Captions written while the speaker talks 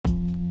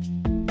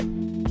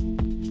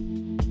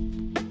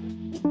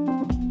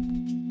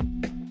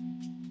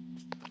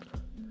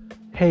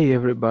Hey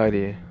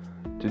everybody,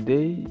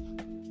 today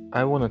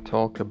I want to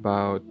talk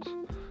about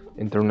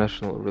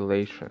international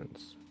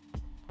relations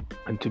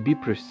and to be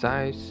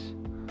precise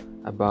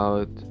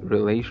about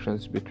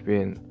relations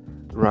between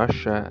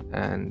Russia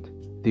and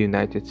the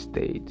United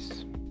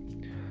States.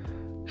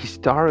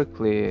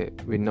 Historically,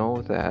 we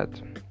know that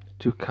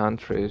two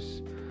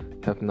countries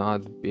have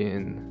not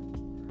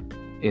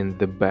been in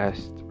the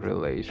best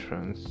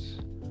relations,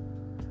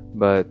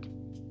 but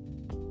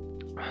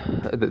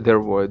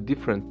there were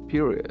different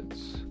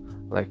periods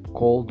like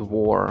Cold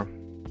War,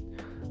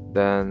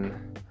 then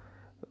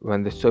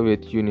when the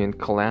Soviet Union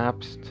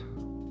collapsed,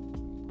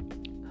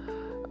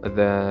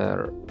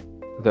 there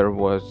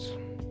was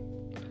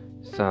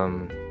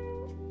some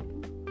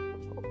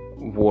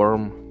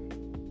warm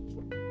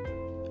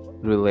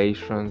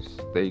relations.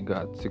 They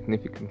got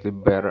significantly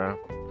better.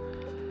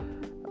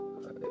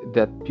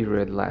 That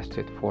period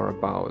lasted for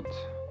about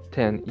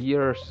 10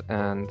 years,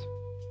 and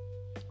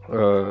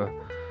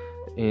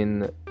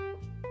in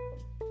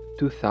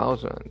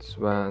 2000s,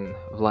 when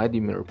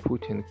Vladimir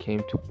Putin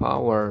came to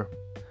power,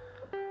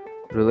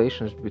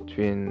 relations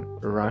between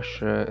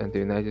Russia and the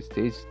United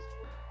States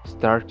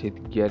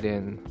started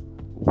getting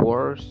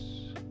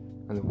worse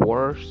and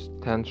worse.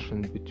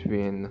 Tension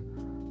between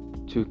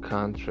two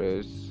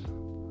countries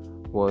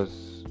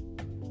was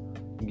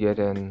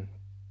getting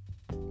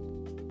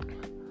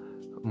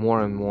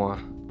more and more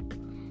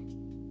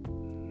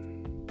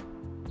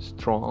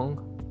strong,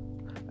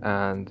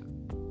 and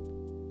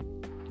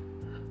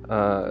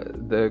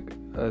the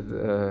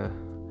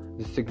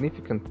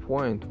significant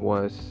point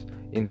was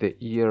in the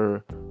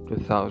year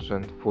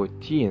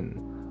 2014,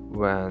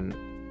 when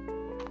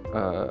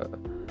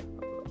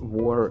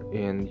war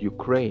in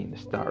Ukraine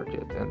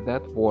started, and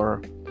that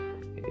war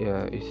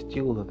is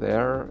still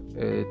there.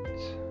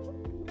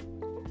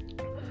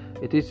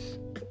 It is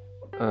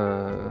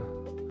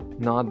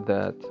not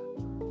that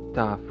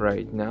tough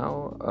right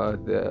now.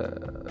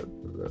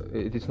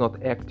 It is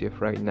not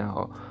active right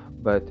now,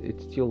 but it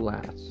still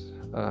lasts.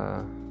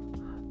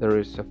 There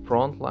is a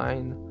front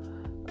line.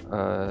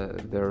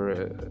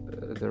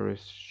 There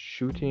is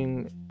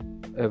shooting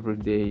every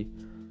day.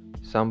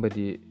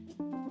 Somebody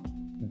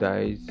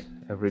dies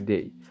every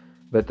day,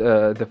 but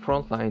the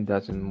front line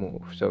doesn't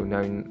move. So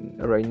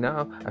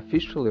now,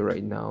 officially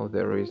right now,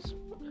 there is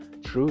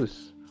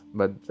truce,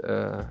 but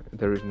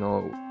there is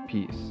no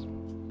peace.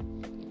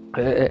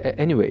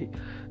 Anyway,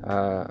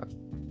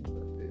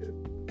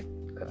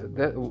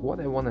 what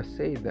I want to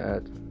say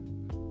that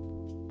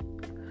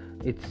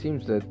it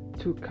seems that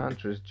two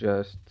countries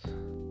just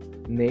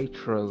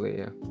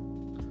naturally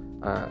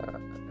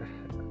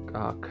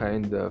are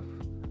kind of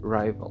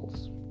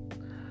rivals.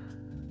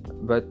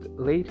 But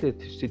lately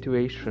the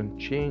situation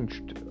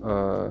changed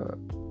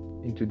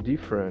into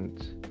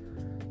different,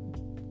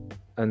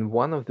 and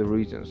one of the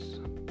reasons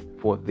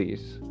for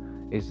this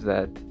is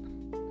that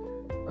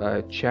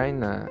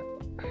China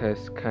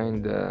has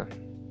kind of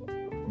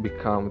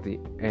become the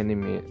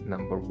enemy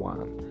number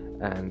one,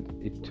 and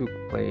it took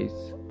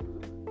place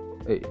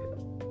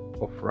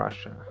of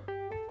Russia.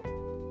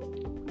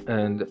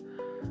 And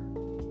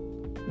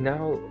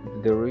now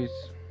there is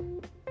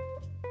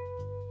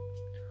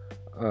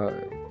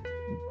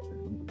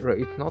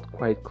it's not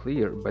quite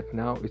clear, but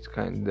now it's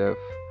kind of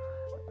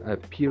a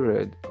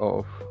period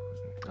of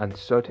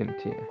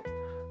uncertainty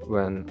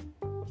when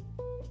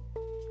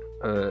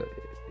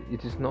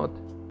it is not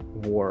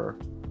war.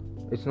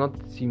 It's not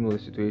similar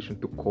situation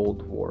to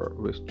Cold War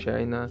with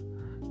China,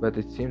 but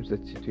it seems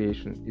that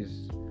situation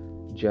is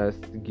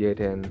just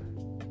getting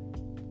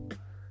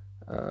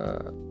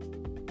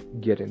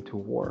to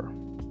war.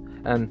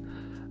 And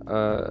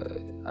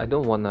I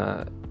don't want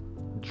to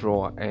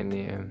draw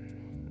any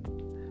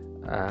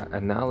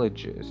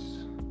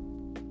analogies,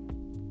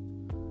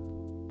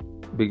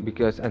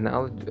 because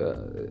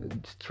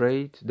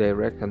straight,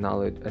 direct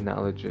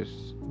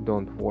analogies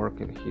don't work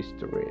in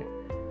history.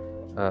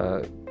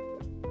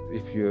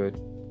 If you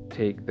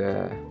take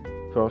the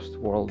First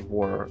World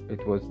War,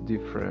 it was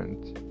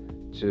different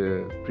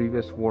to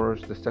previous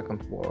wars. The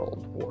Second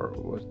World War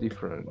was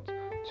different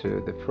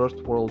to the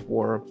First World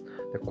War.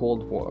 The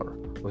Cold War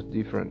was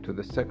different to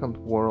the Second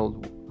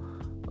World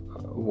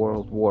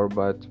War,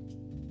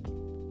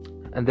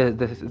 and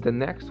the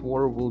next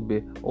war will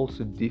be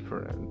also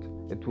different.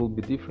 It will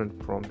be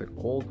different from the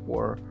Cold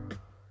War.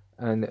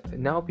 And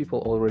now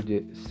people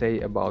already say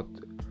about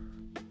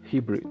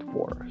hybrid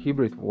war.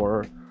 Hybrid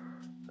war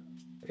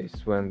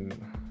is when,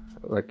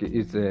 like,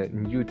 it's a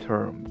new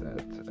term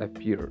that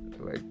appeared,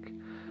 like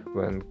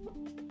when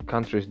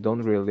countries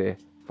don't really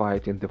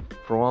fight in the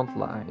front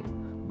line,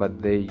 but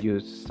they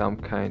use some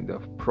kind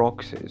of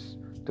proxies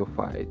to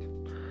fight.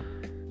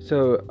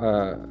 So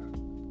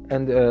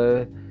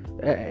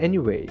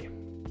anyway,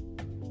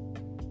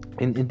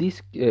 in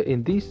this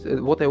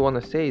what I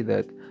want to say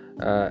that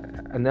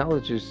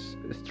analogies,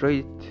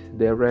 straight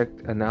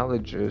direct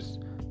analogies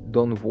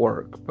don't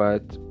work,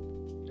 but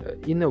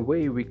in a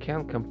way we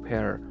can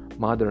compare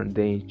modern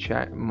day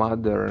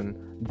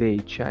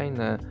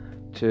China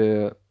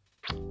to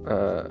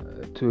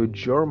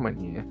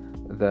Germany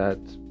that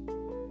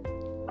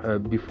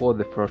before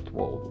the First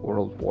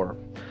World War.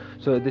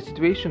 So the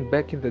situation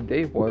back in the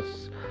day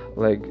was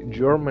like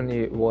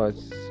Germany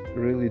was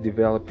really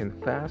developing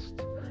fast,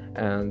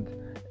 and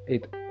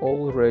it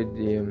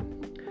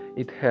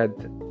had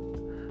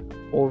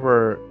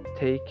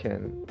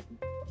overtaken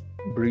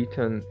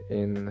Britain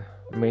in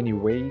many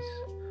ways.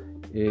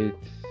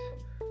 It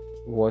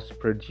was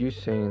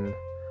producing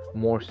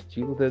more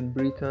steel than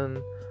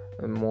Britain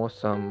and more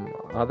some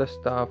other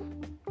stuff,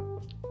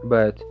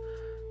 but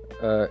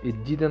it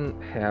didn't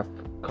have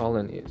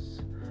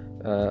colonies.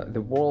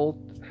 The world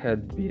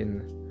had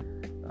been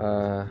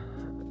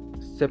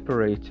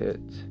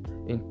separated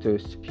into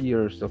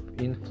spheres of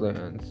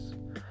influence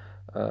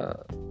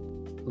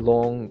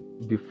long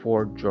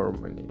before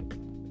Germany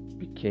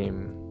became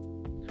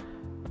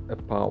a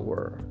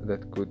power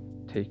that could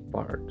take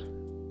part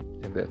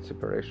in that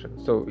separation.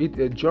 So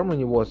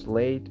Germany was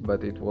late,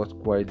 but it was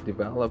quite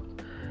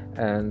developed,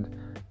 and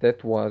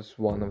that was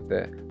one of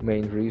the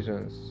main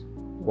reasons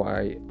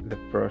why the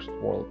First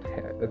World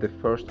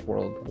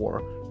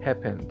War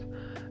happened.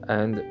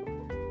 And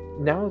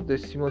now the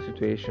similar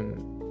situation,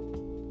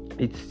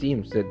 it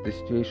seems that the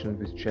situation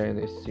with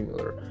China is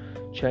similar.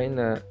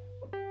 China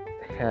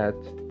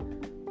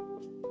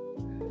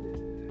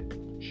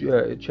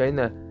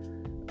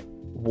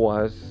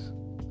was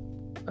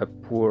a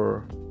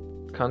poor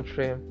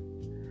country,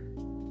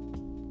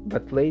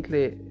 but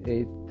lately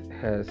it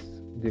has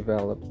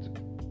developed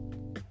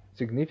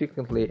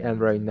significantly, and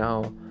right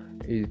now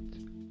it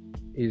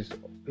is,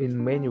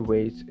 in many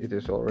ways, it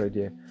is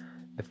already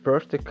the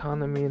first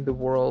economy in the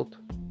world.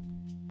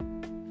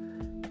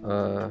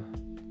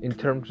 In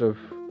terms of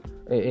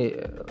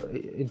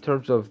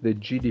the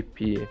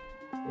GDP,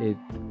 it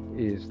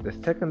is the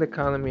second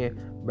economy,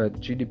 but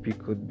GDP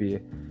could be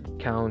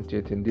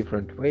counted in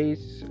different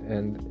ways,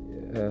 and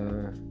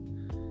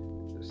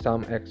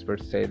some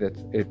experts say that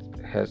it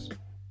has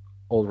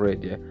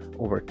already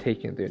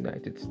overtaken the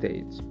United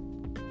States.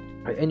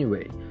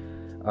 Anyway,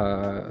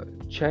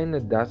 China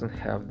doesn't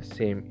have the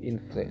same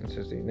influence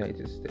as the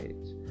United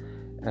States,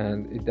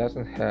 and it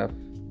doesn't have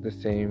the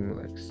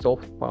same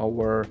soft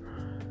power,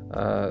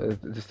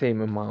 the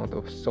same amount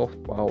of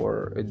soft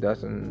power. It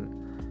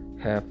doesn't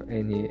have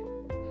any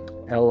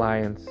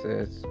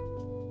alliances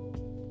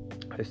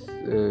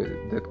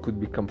that could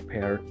be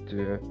compared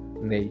to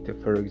NATO,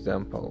 for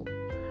example.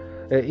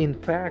 In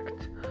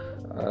fact,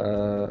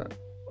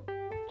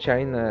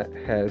 China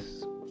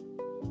has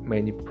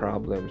many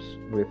problems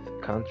with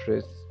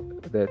countries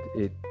that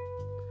it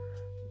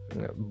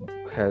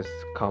has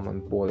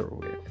common border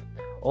with.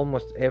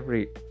 Almost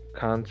every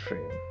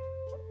country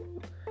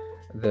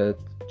that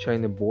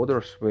China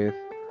borders with,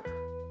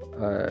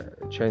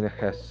 China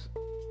has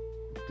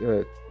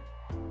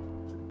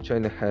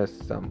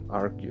some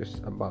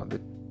argues about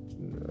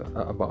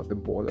the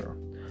border.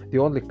 The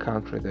only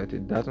country that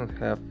it doesn't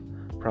have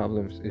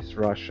problems is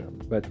Russia.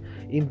 But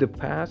in the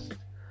past,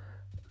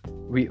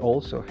 we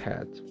also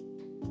had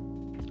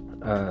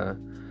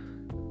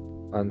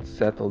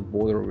unsettled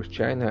border with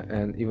China,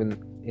 and even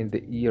in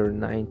the year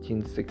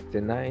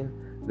 1969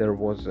 there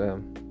was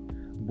a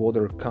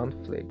border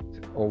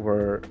conflict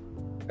over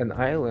an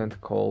island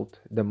called,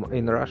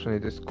 in Russian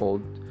it is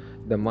called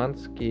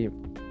Damansky.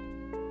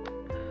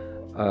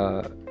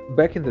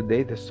 Back in the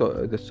day,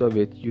 the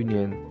Soviet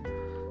Union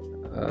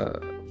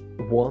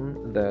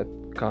won that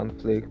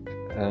conflict,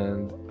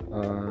 and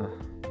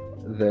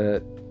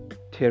the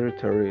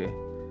territory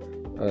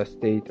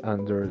stayed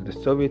under the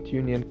Soviet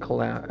Union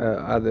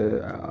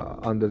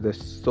under the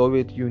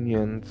Soviet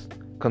Union's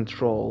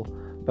control.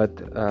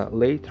 But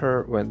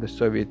later, when the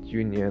Soviet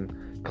Union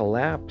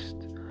collapsed,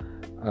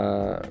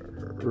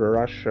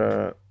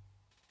 Russia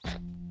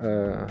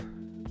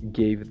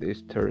gave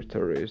these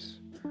territories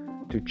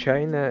to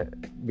China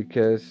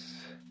because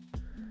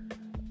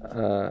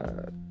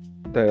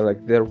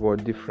there were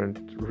different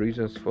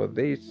reasons for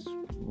this.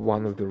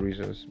 One of the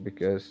reasons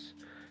because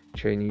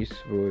Chinese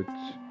would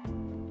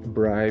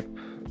bribe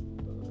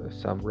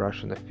some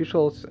Russian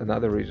officials.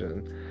 Another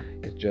reason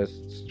is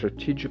just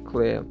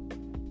strategically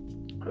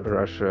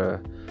Russia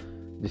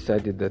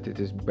decided that it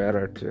is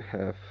better to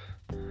have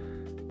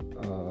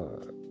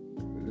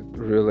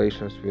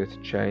relations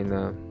with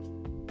China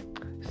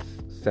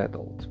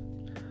settled.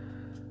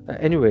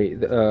 Anyway,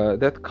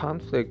 that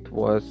conflict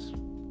was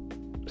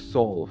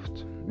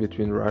solved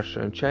between Russia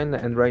and China,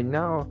 and right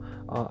now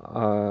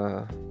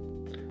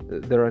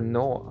there are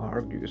no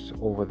argues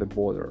over the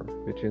border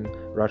between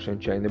Russia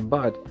and China.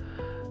 But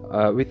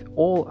with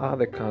all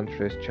other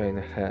countries,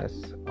 China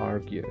has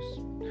argues.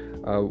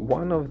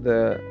 One of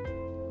the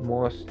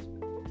most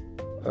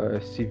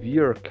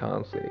severe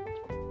conflict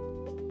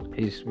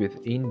is with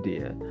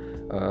India.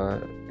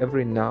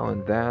 Every now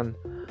and then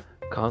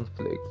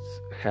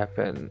conflicts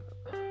happen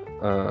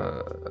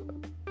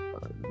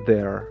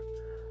there.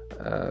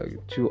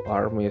 Two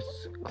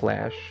armies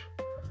clash,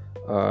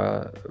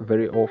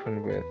 very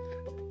often with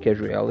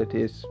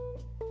casualties.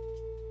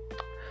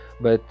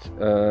 But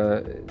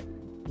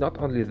not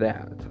only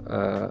that,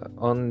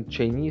 on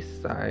Chinese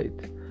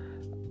side,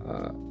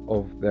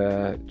 of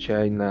the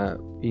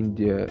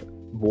China-India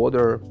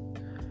border,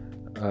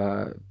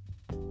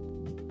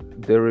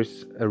 there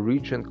is a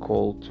region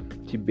called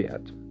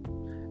Tibet,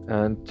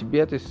 and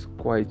Tibet is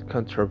quite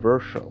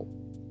controversial,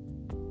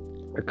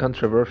 a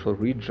controversial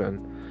region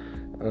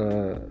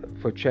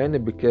for China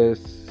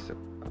because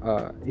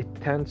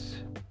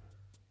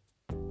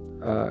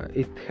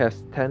it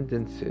has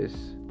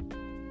tendencies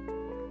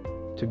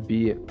to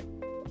be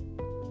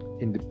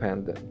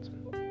independent,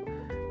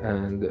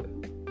 and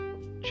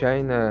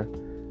China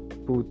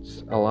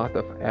puts a lot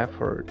of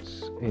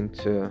efforts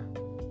into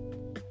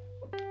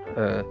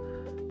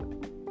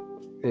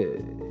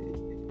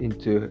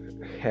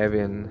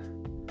having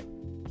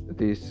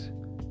this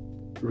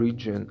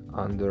region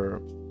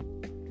under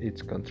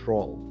its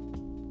control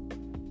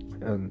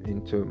and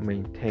into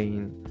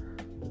maintain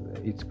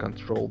its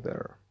control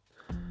there.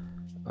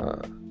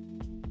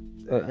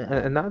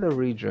 Another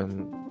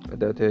region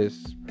that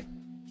is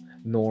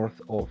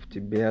north of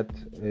Tibet,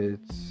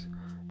 it's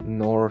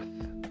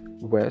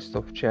northwest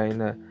of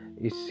China,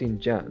 is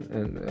Xinjiang,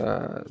 and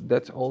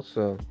that's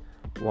also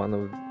one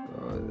of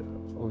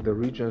the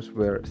regions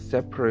where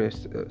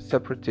separatist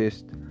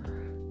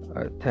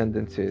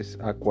tendencies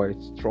are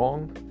quite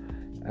strong.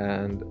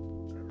 And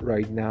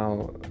right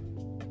now,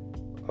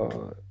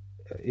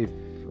 if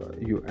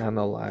you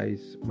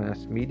analyze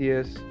mass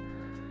medias,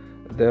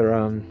 there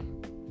are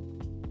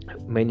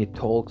many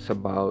talks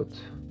about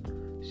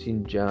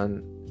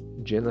Xinjiang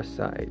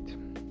genocide.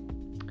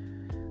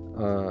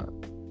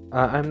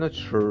 I'm not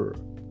sure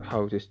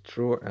how it is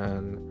true,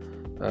 and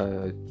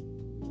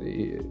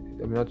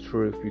I'm not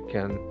sure if you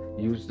can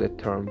use the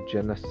term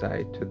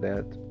genocide to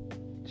that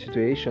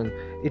situation.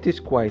 It is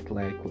quite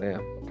likely,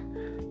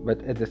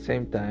 but at the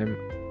same time,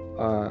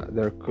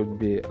 there could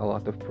be a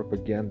lot of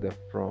propaganda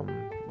from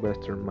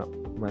Western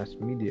mass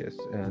medias,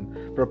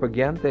 and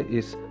propaganda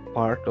is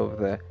part of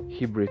the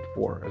hybrid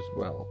war as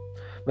well.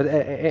 But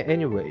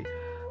anyway,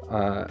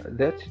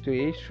 that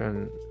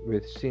situation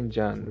with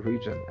Xinjiang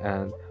region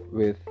and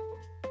with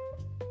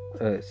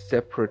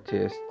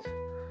separatist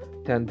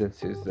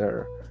tendencies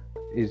there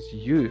is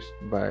used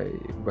by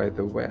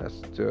the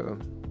West to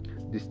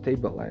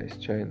destabilize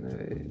China.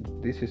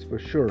 This is for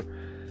sure.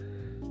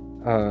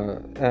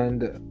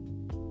 And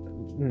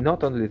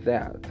not only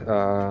that,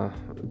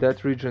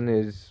 that region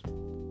is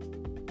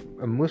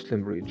a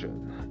Muslim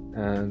region,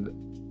 and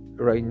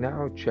right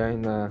now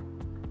China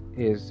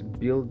is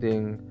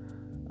building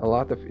a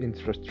lot of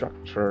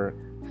infrastructure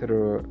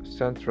through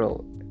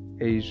Central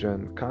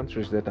Asian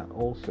countries that are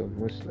also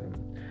Muslim,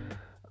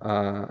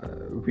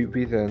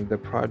 within the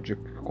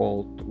project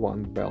called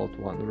One Belt,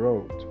 One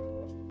Road.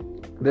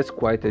 That's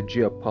quite a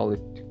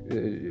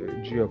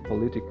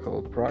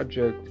geopolitical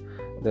project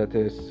that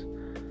is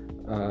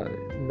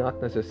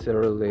not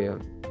necessarily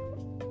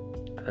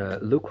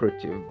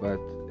lucrative, but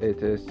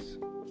it is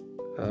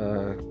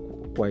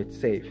quite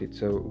safe.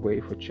 It's a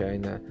way for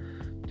China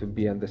to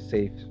be on the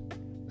safe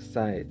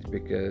side,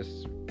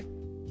 because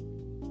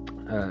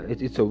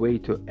it's a way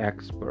to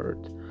export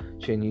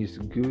Chinese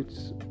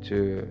goods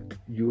to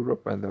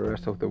Europe and the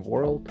rest of the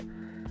world,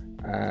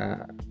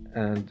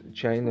 and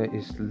China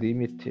is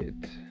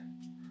limited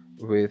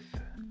with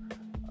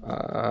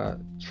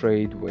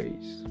trade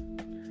ways,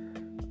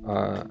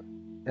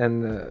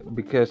 and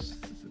because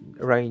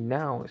right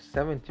now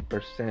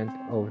 70%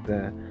 of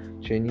the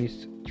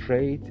Chinese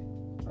trade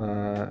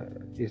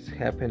is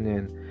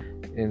happening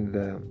in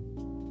the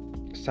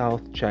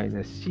South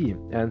China Sea,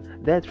 and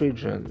that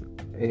region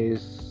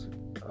is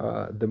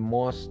the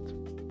most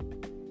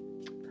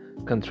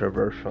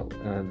controversial,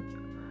 and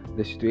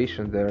the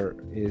situation there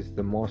is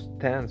the most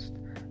tense,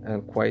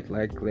 and quite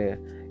likely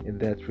in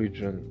that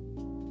region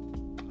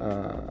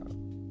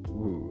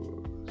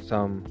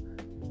some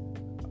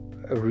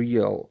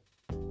real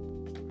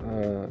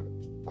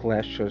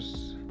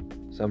clashes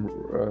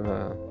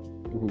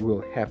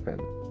will happen,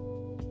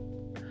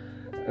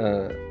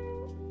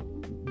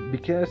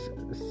 because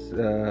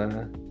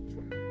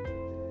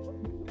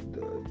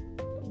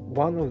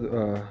one of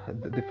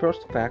the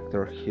first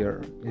factor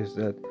here is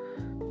that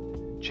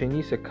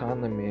Chinese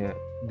economy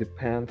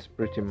depends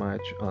pretty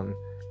much on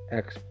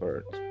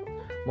export.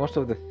 Most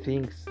of the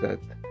things that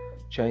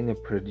China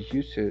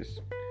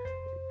produces,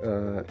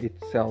 it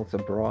sells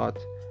abroad,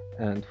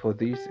 and for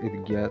this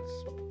it gets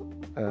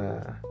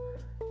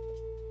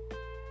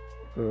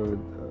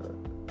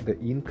the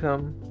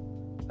income,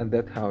 and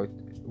that's how it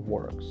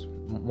works.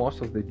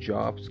 Most of the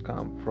jobs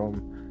come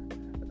from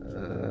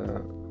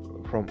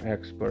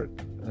export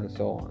and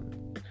so on.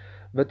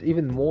 But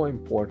even more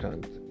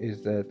important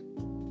is that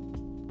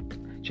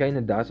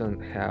China doesn't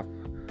have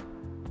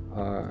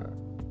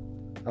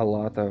a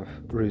lot of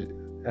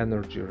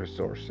energy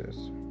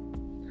resources,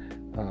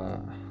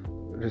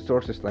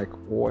 resources like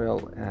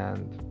oil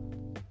and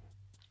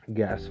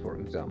gas, for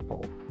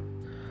example.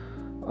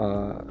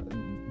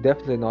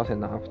 Definitely not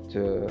enough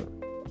to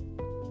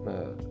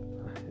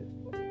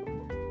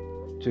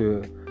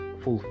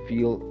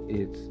fulfill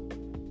its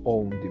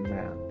own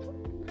demand.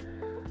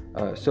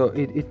 So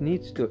it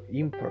needs to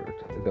import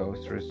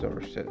those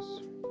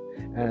resources.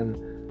 and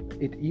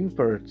it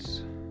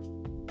imports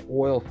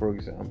oil, for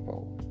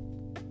example,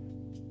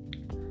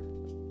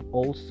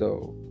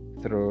 also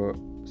through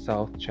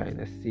South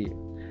China Sea.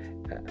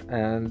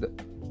 And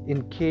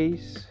in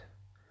case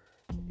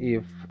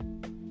if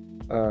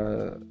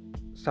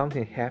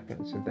something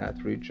happens in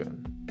that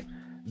region,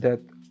 that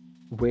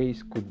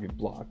ways could be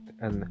blocked,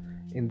 and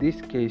in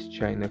this case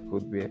China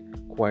could be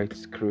quite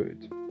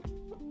screwed.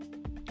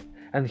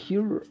 And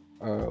here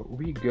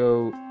we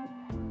go,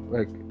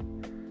 like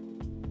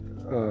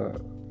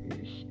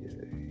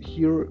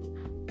here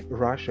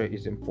Russia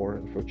is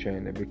important for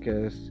China,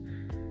 because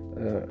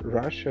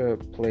Russia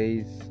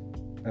plays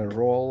a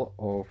role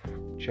of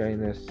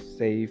China's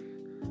safe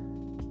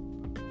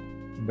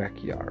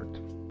backyard,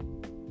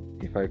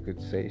 if I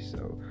could say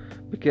so,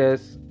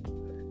 because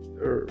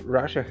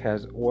Russia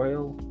has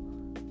oil,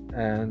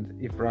 and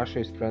if Russia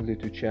is friendly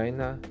to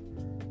China,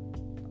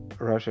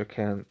 Russia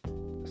can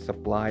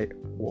supply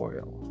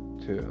oil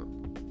to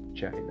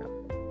China.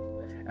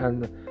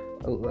 And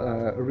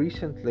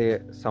recently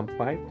some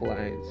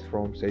pipelines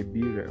from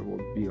Siberia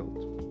were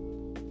built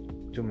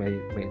to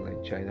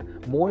mainland China.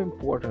 More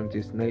important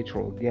is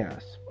natural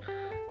gas.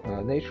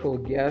 Natural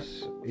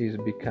gas is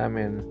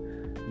becoming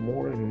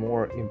more and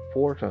more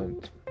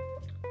important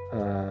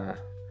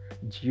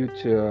due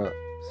to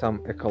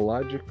some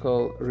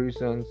ecological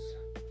reasons,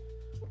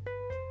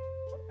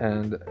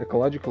 and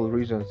ecological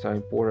reasons are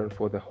important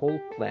for the whole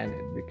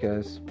planet,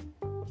 because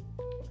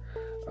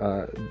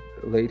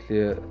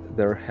lately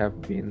there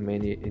have been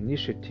many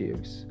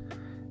initiatives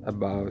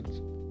about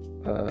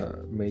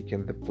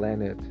making the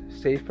planet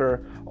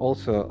safer.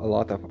 Also, a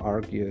lot of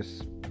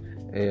argues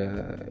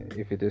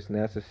if it is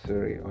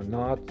necessary or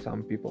not.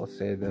 Some people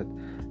say that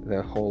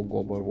the whole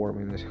global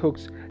warming is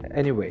hoax.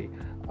 Anyway,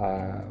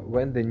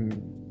 when the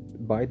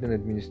Biden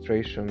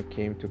administration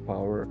came to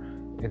power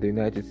in the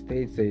United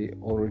States, they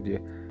already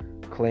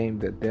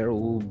claimed that there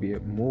will be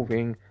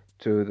moving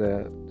to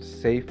the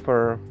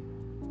safer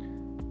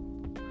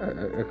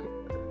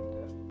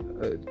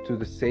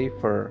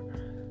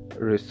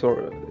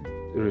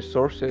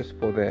resources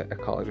for the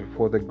ecology,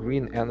 for the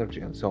green energy,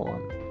 and so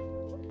on.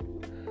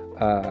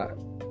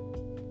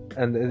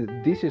 And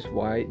this is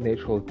why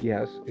natural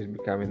gas is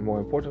becoming more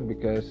important,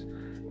 because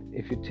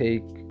if you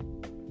take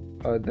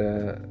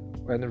the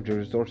energy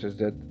resources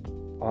that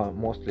are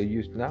mostly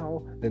used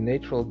now, the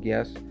natural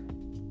gas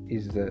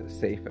is the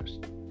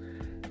safest.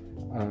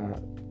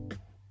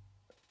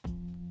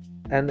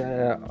 And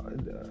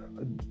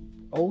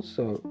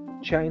also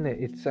China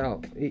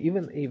itself,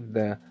 even if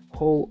the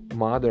whole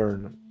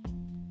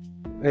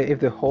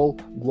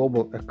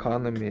global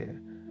economy,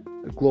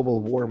 global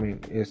warming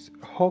is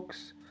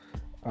hoax,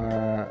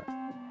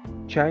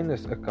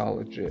 China's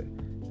ecology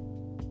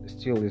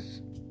still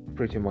is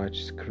pretty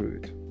much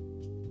screwed.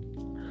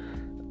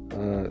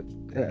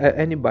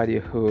 Anybody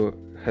who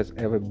has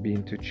ever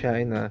been to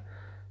China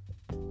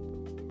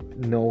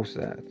knows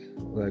that,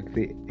 like,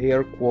 the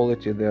air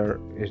quality there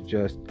is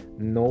just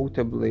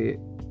notably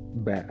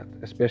bad,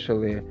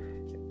 especially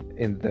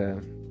in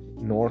the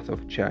north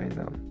of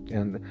China,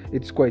 and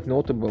it's quite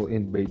notable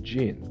in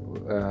Beijing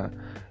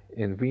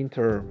in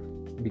winter.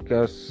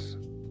 Because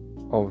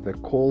of the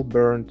coal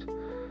burnt,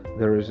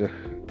 there is a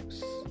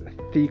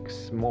thick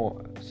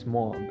smog,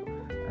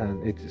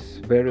 and it's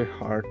very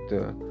hard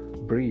to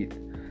breathe.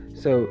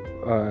 So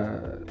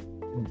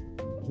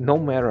no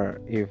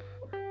matter if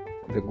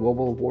the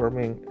global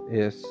warming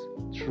is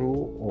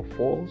true or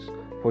false,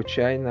 for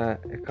China,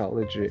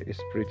 ecology is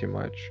pretty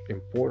much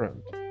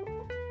important.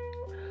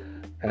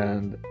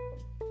 And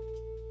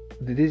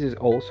this is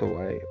also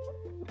why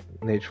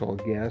natural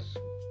gas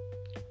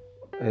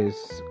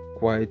is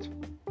quite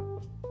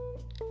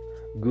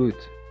good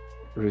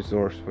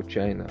resource for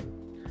China.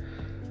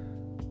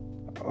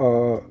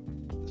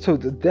 So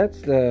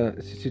that's the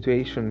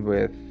situation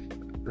with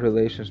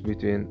relations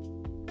between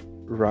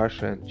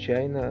Russia and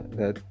China,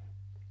 that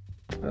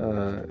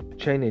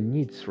China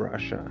needs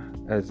Russia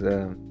as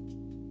a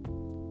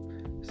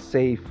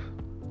safe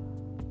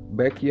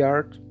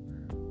backyard,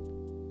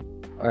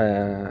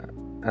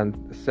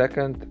 and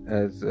second,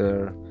 as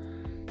a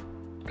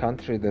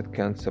country that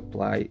can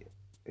supply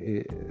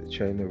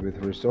China with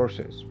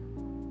resources.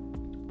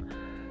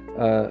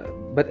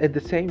 But at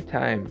the same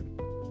time,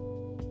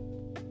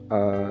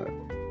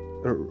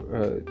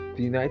 the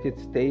United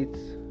States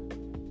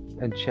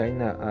and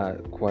China are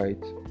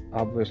quite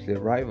obviously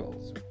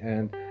rivals,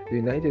 and the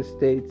United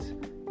States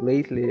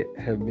lately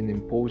have been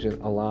imposing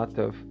a lot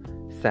of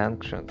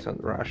sanctions on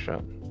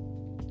Russia,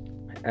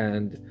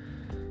 and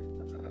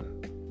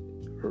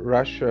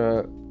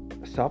Russia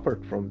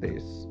suffered from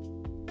this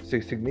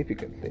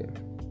significantly,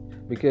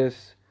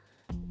 because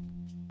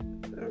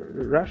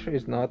Russia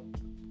is not,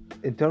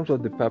 in terms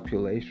of the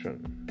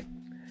population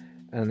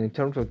and in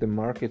terms of the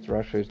market,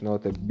 Russia is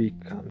not a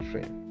big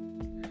country,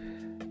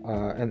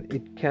 and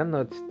it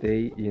cannot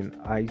stay in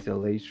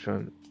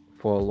isolation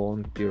for a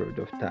long period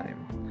of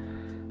time.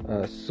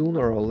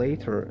 Sooner or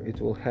later, it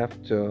will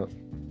have to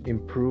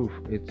improve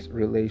its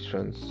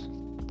relations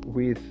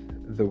with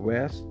the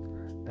West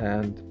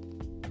and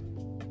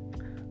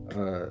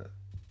uh,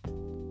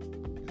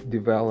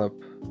 develop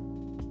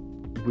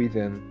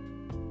within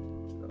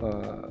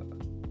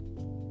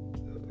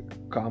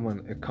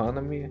common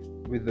economy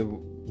with the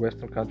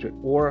Western country,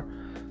 or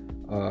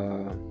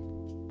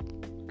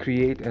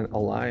create an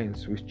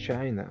alliance with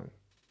China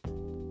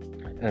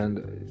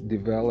and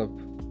develop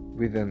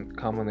within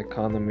common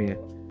economy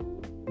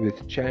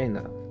with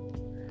China.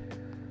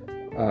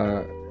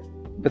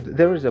 But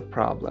there is a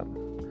problem.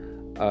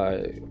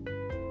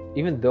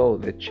 Even though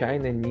that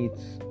China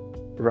needs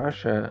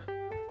Russia,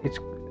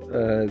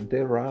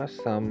 there are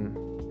some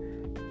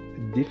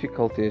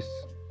difficulties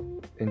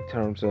in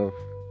terms of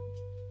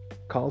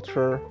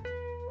culture,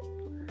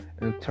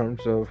 in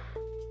terms of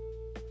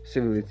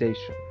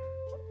civilization.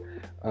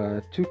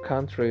 Two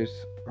countries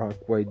are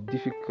quite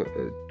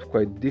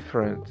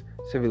different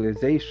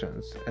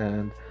civilizations,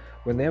 and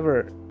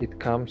whenever it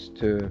comes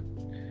to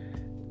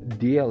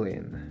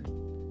dealing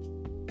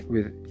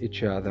with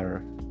each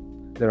other,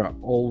 there are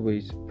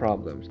always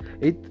problems.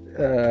 It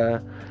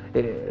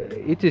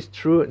is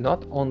true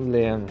not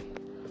only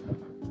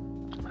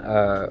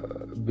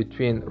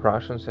between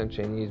Russians and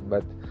Chinese,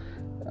 but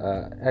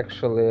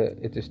actually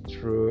it is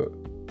true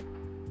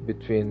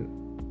between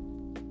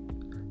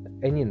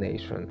any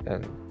nation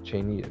and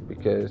Chinese,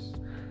 because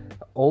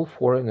all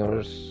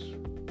foreigners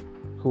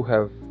who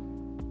have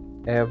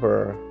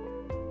ever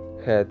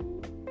had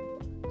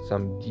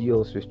some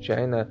deals with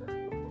China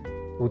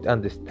would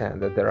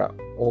understand that there are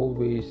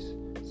always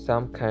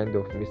some kind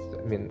of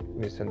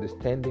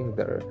misunderstanding.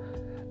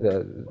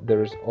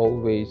 There is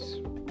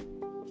always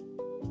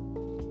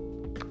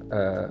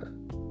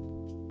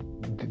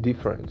the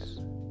difference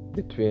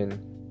between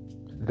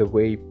the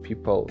way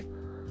people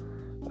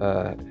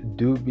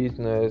do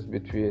business,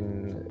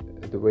 between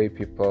the way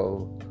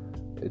people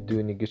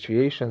do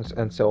negotiations,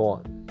 and so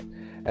on.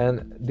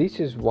 And this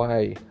is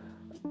why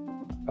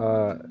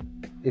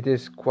it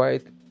is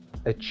quite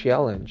a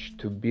challenge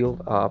to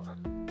build up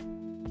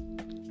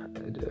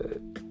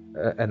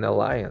an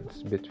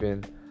alliance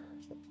between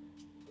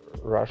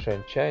Russia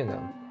and China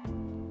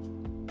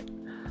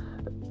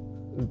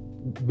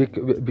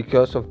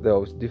because of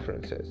those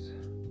differences.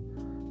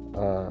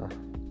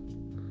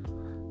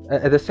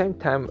 At the same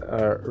time,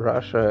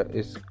 Russia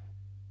is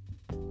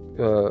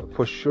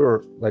for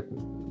sure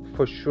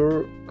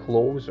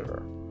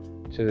closer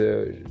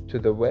to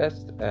the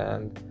West,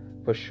 and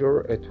for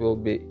sure it will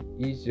be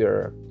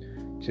easier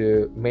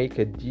to make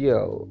a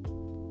deal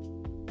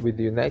with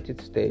the United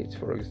States,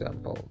 for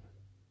example,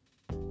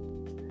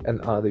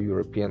 and other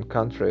European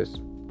countries,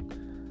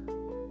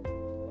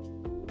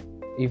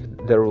 if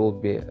there will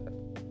be a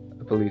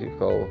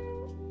political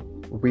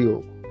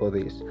will for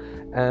this.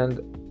 And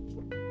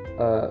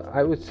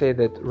I would say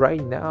that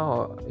right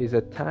now is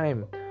a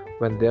time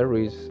when there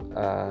is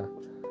a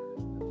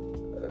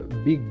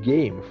big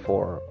game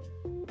for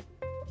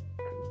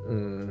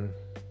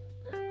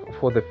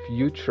the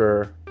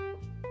future,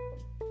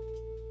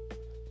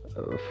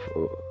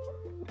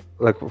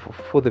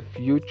 for the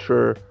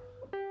future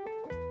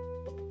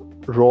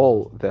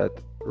role that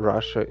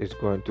Russia is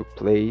going to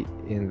play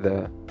in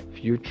the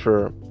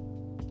future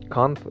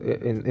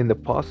in the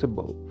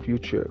possible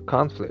future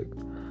conflict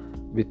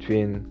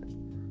between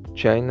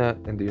China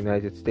and the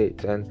United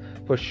States. And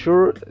for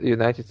sure the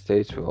United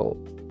States will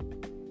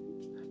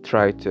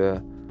try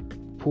to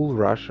pull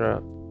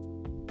Russia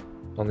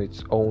on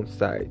its own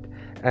side,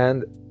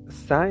 and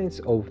signs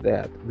of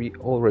that we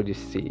already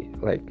see.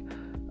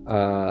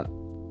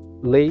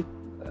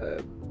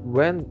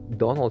 When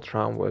Donald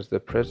Trump was the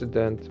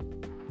president,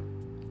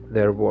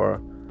 there were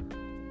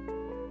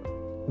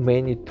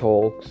many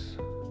talks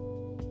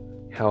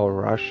how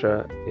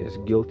Russia is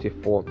guilty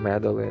for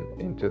meddling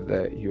into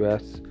the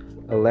US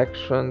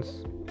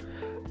elections,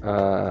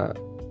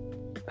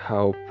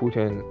 how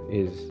Putin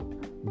is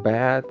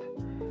bad,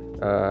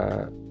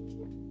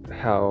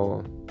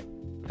 how,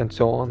 and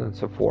so on and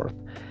so forth.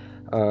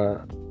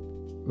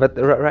 But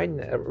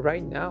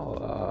right now,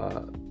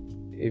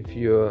 if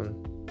you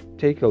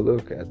take a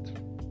look at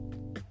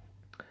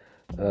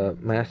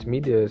mass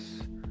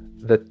medias,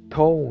 the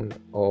tone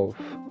of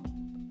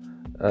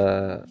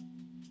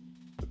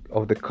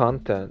the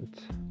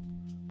content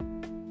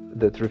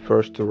that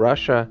refers to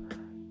Russia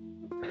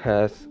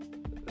has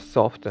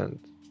softened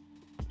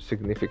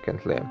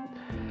significantly,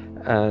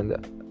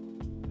 and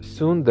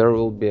soon there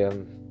will be a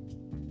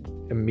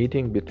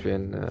meeting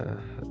between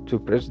two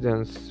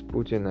presidents,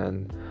 Putin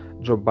and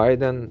Joe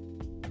Biden,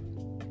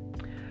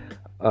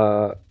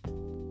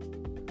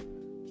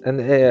 and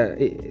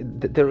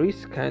there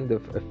is kind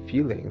of a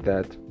feeling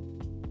that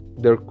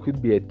there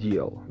could be a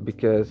deal,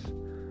 because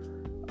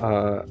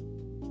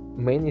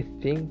many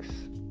things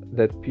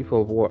that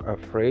people were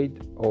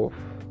afraid of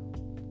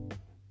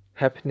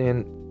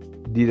happening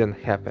didn't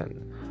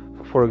happen.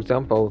 For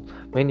example,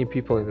 many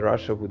people in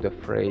Russia would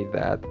afraid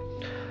that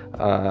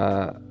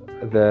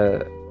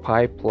the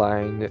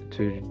pipeline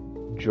to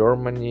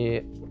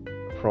Germany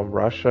from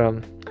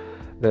Russia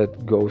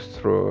that goes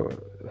through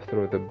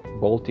the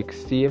Baltic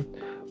Sea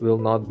will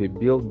not be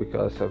built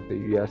because of the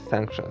US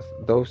sanctions.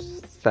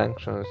 Those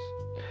sanctions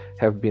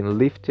have been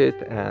lifted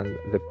and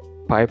the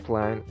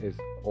pipeline is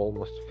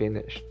almost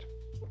finished.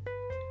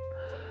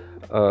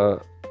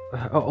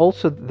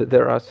 Also,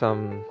 there are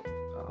some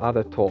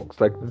other talks.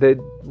 Like the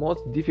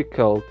most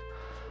difficult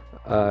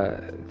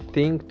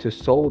thing to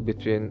solve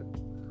between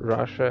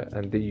Russia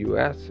and the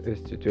US is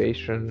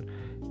situation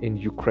in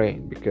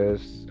Ukraine,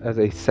 because as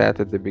I said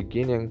at the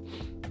beginning,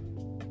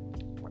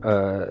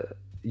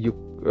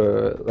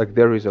 like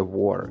there is a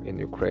war in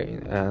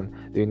Ukraine, and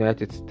the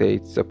United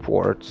States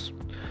supports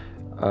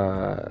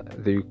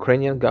the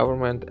Ukrainian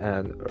government,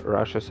 and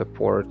Russia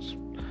supports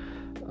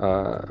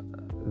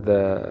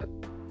the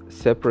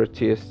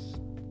separatists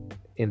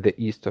in the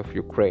east of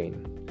Ukraine.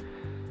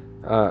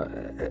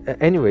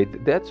 Anyway,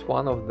 that's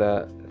one of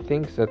the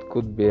things that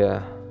could be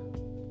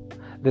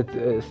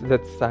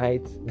that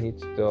sides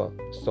needs to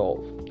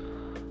solve.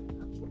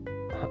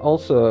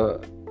 Also,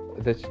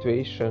 the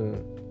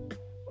situation,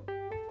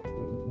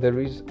 there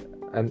is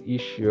an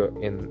issue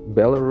in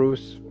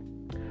Belarus.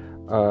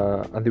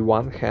 On the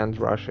one hand,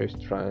 Russia is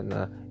trying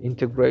to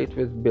integrate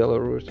with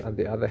Belarus. On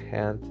the other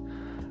hand,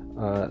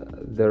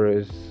 there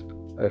is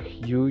a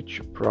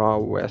huge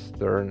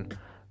pro-Western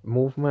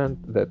movement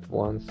that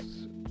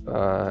wants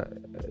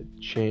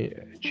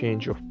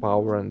change of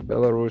power in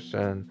Belarus,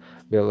 and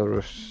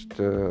Belarus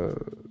to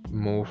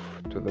move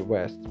to the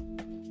West.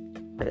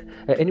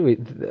 Anyway,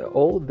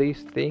 all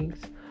these things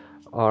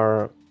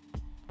are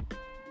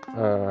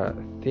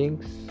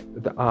things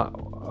that are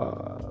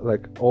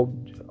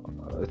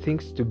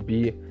things to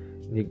be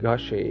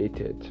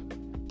negotiated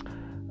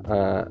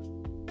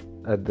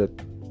at the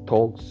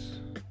talks.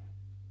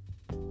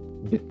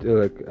 At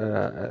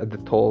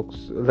the talks,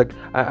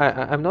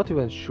 I'm not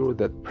even sure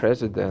that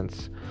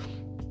presidents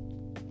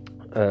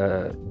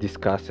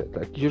discuss it.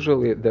 Like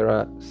usually there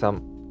are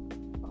some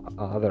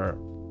other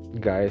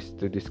guys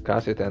to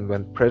discuss it, and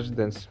when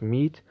presidents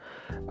meet,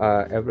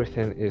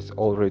 everything is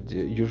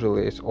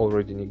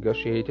already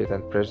negotiated,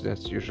 and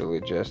presidents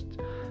usually just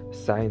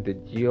sign the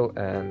deal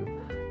and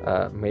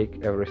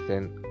make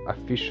everything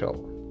official.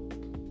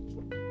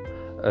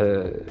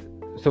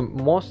 So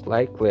most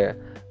likely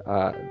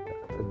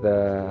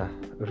the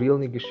real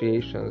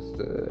negotiations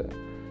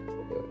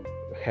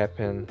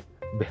happen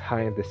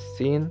behind the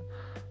scene,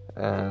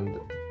 and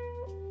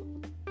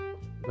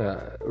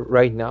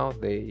right now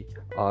they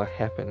are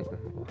happening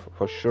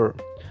for sure,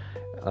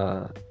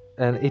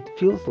 and it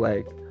feels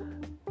like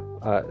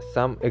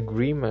some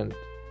agreement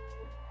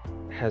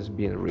has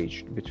been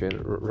reached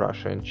between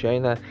Russia and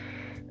China,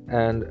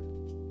 and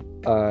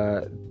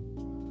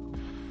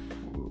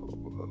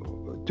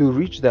to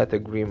reach that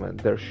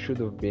agreement there should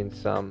have been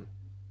some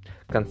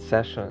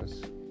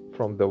concessions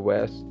from the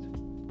West.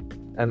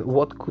 And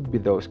what could be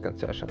those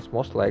concessions?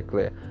 Most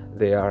likely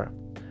they are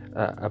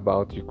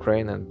about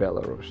Ukraine and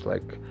Belarus.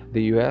 Like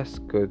the US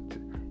could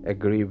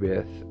agree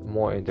with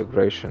more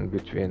integration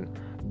between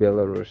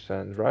Belarus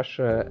and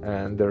Russia,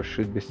 and there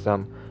should be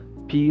some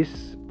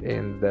peace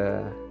in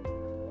the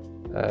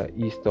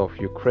east of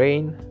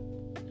Ukraine,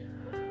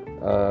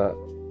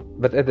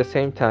 but at the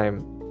same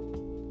time,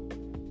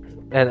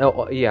 and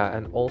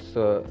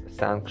also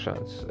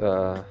sanctions.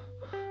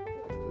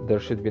 There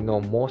should be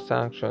no more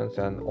sanctions,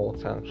 and all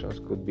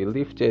sanctions could be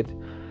lifted,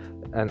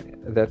 and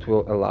that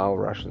will allow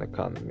Russian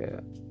economy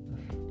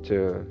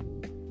to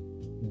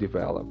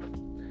develop.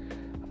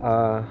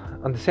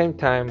 At the same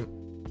time,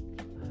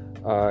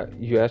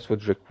 US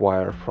would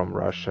require from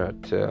Russia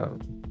to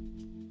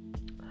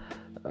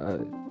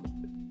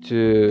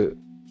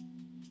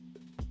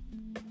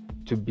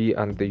be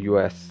on the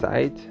US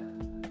side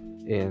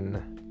in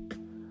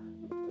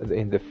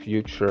the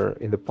future,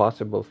 in the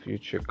possible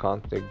future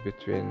conflict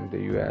between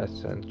the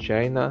US and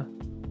China,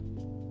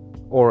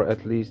 or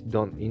at least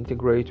don't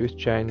integrate with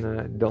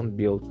China, don't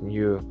build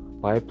new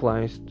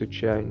pipelines to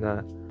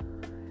China.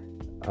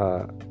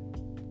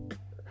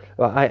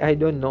 I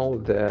don't know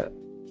the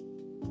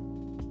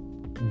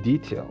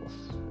details,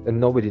 and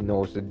nobody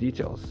knows the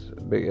details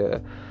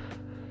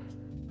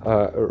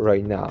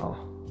right now,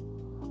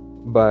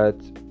 but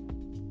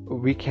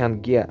we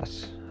can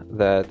guess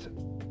that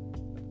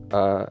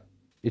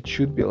it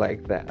should be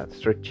like that.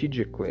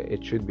 Strategically,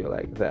 it should be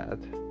like that.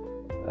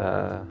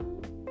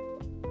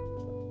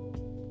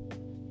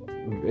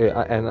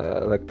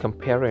 Like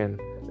comparing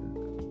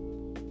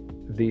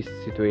this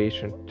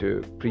situation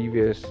to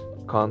previous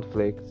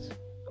conflicts,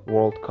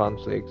 world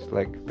conflicts,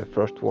 like the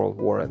First World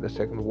War and the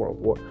Second World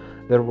War,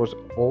 there was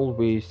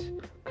always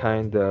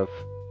kind of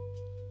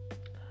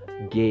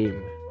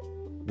game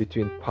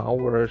between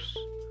powers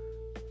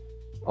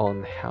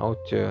on how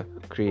to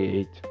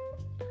create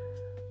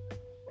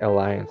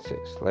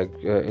alliances. Like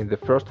in the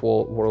First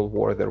World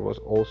War, there was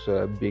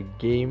also a big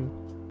game,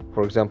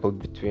 for example,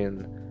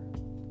 between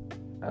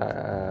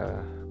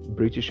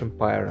British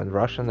Empire and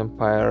Russian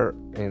Empire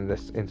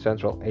in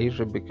Central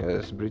Asia,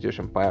 because British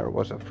Empire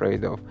was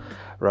afraid of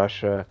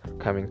Russia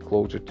coming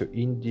closer to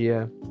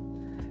India,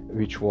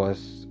 which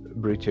was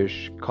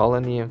British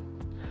colony.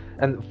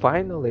 And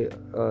finally,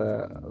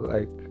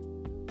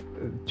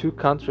 two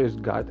countries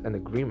got an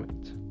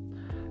agreement,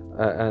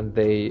 and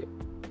they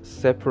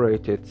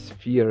separated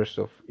spheres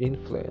of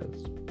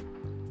influence,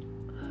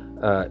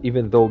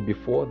 even though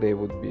before they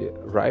would be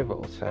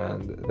rivals,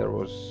 and there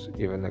was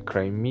even a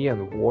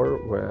Crimean War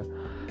where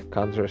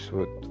countries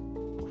would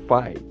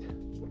fight.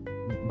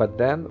 But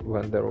then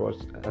when there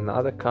was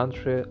another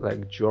country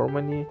like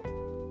Germany,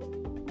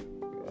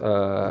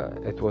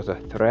 it was a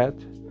threat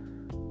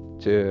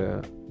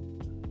to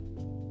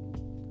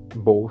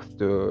both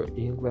to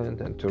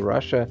England and to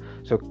Russia,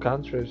 so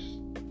countries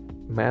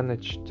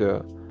managed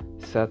to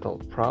settle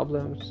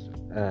problems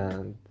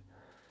and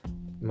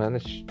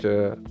managed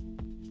to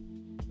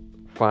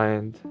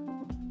find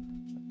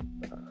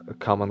a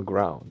common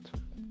ground.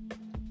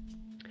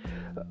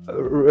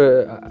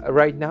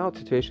 Right now, the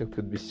situation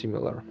could be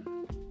similar.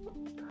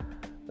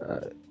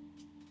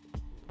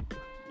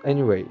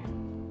 Anyway,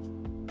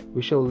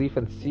 we shall live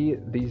and see.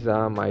 These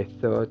are my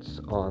thoughts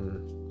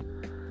on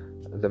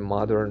the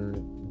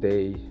modern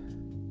day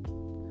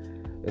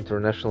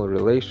international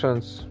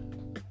relations.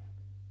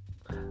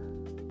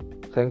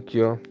 Thank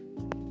you.